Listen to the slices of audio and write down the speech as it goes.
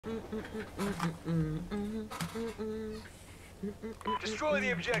Destroy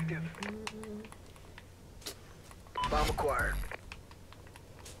the objective. Bomb acquired.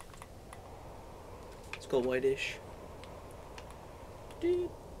 Let's go whitish.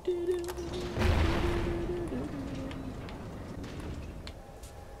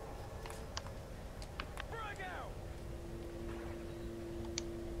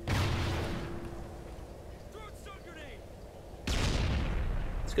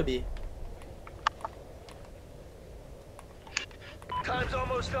 It's gonna be. Time's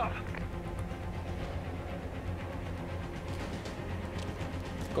almost up.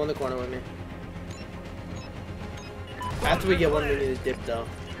 Go in the corner with me. After we get one, we need to dip though.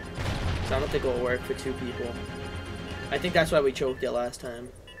 So I don't think it'll work for two people. I think that's why we choked it last time.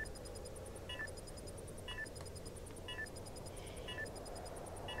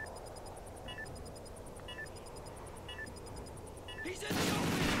 He's in the open.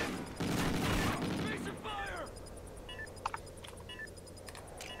 Face of fire.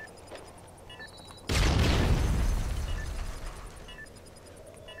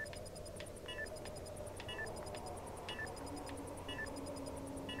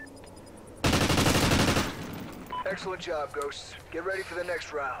 Excellent job, Ghosts. Get ready for the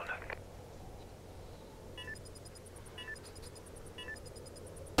next round.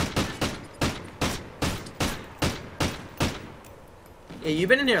 Yeah, you've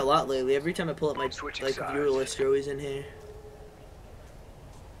been in here a lot lately. Every time I pull up my Switching like sides. viewer list, you're always in here.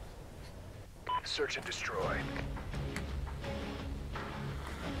 Search and destroy.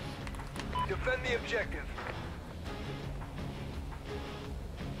 Defend the objective.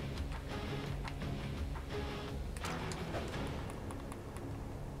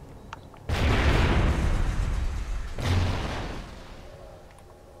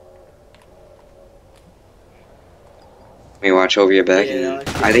 May watch over your back. Yeah, And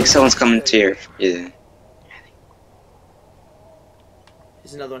I think someone's coming to your. Yeah.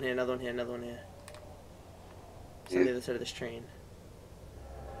 There's another one here, another one here, another one here. It's on the other side of this train.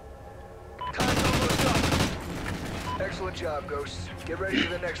 Time's almost up. Excellent job, Ghosts. Get ready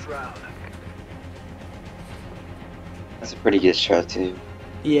for the next round. That's a pretty good shot too.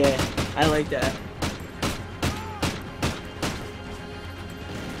 Yeah, I like that.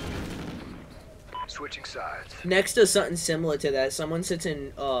 Switching sides. Next does something similar to that. Someone sits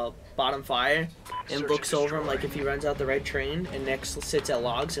in bottom fire and Search looks and over him destroy. like if he runs out the right train, and next sits at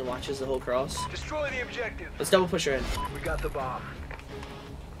logs and watches the whole cross. Destroy the objective. Let's double push her in. We got the bomb.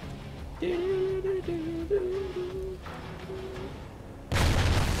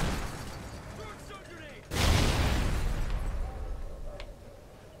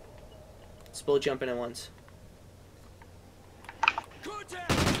 Let's both jump in at once.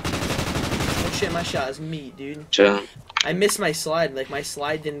 Oh shit, my shot is meat, dude. Jump. I missed my slide. Like, my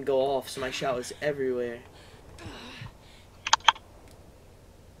slide didn't go off, so my shot was everywhere.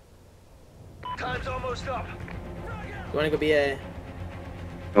 Time's almost up. You wanna go BA?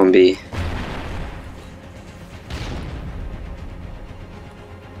 Don't be.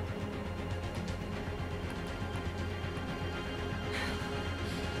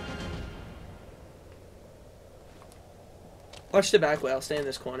 Watch the back way. I'll stay in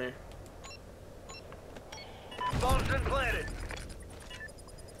this corner. Bomb's been planted.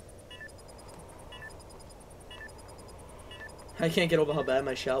 I can't get over how bad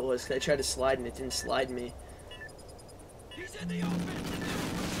my shot was, 'cause I tried to slide and it didn't slide me. He's in the open.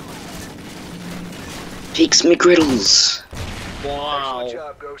 Peaks McGriddles. Wow. Excellent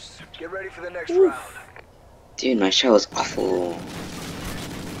job, Ghosts. Get ready for the next Oof. round. Dude, my shot was awful.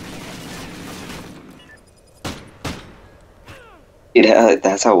 Dude,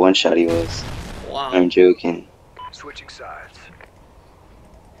 that's how one shot he was. Wow. I'm joking. Switching sides.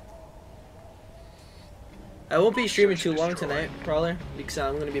 I won't be streaming too long tonight, probably, because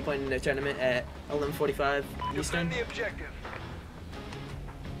I'm going to be playing in a tournament at 11:45 Eastern. Defend the objective.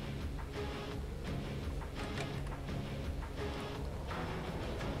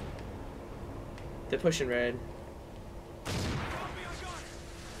 They're pushing red.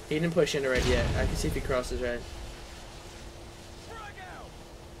 He didn't push into red yet. I can see if he crosses red.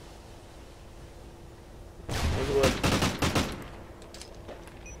 There's wood.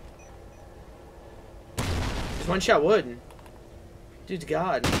 There's one shot wood. Dude's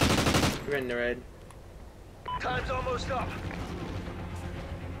God. He ran into red. Time's almost up.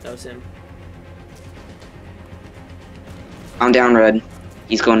 That was him. I'm down red.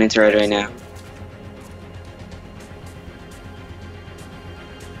 He's going into red right now.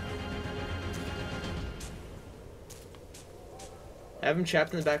 I have him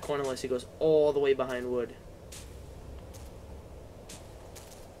trapped in the back corner unless he goes all the way behind wood.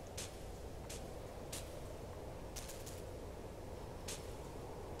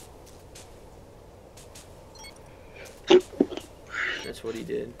 That's what he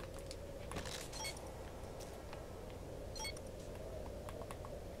did.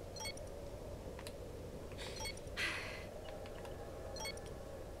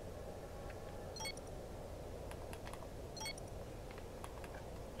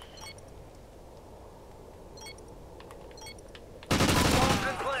 Bomb's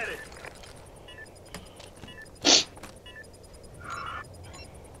been planted.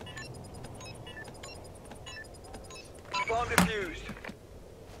 Bomb defused.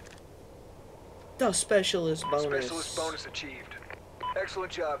 The specialist bonus. Specialist bonus achieved.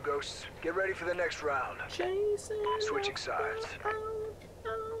 Excellent job, Ghosts. Get ready for the next round. Chasing Switching sides.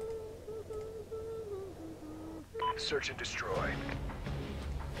 Search and destroy.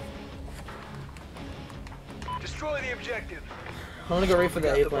 Destroy the objective. I want to go right for We the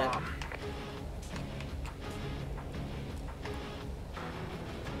got A the plant. bomb.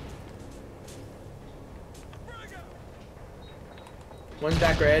 One's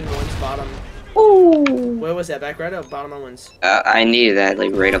back red and one's bottom. Ooh. Where was that? Back red or bottom on ones? I needed that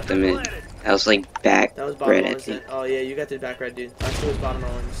like right up the mid. That was like back That was bottom red, on I ones. think. Oh yeah, you got the back red, dude. That's was bottom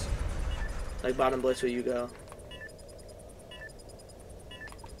on ones. Like bottom blitz where you go.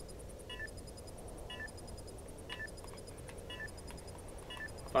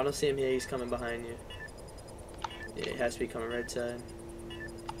 If I don't see him here, he's coming behind you. Yeah, it has to be coming right side.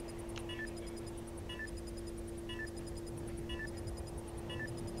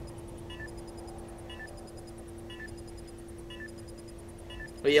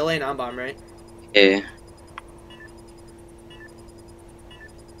 But you're laying on bomb, right? Yeah.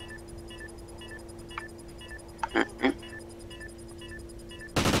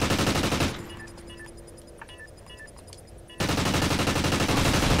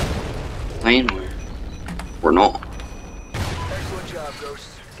 Playing where? We're not. Excellent job,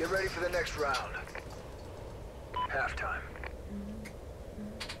 Ghosts. Get ready for the next round. Halftime.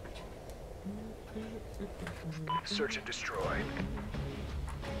 Search and destroy.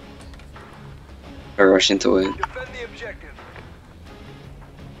 I rush into it. Defend the objective.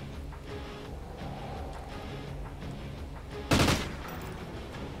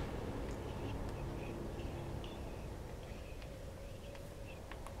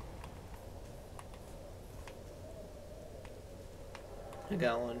 I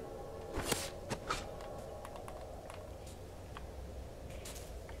got one.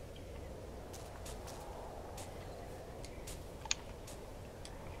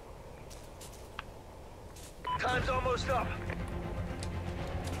 Time's almost up.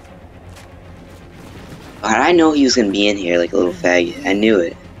 I know he was gonna be in here like a little faggot. I knew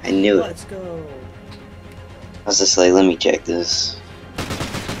it. I knew it. Let's go. I was just like, let me check this.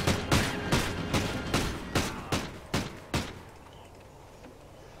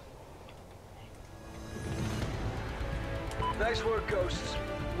 Nice work, Ghosts.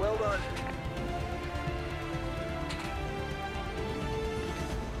 Well done.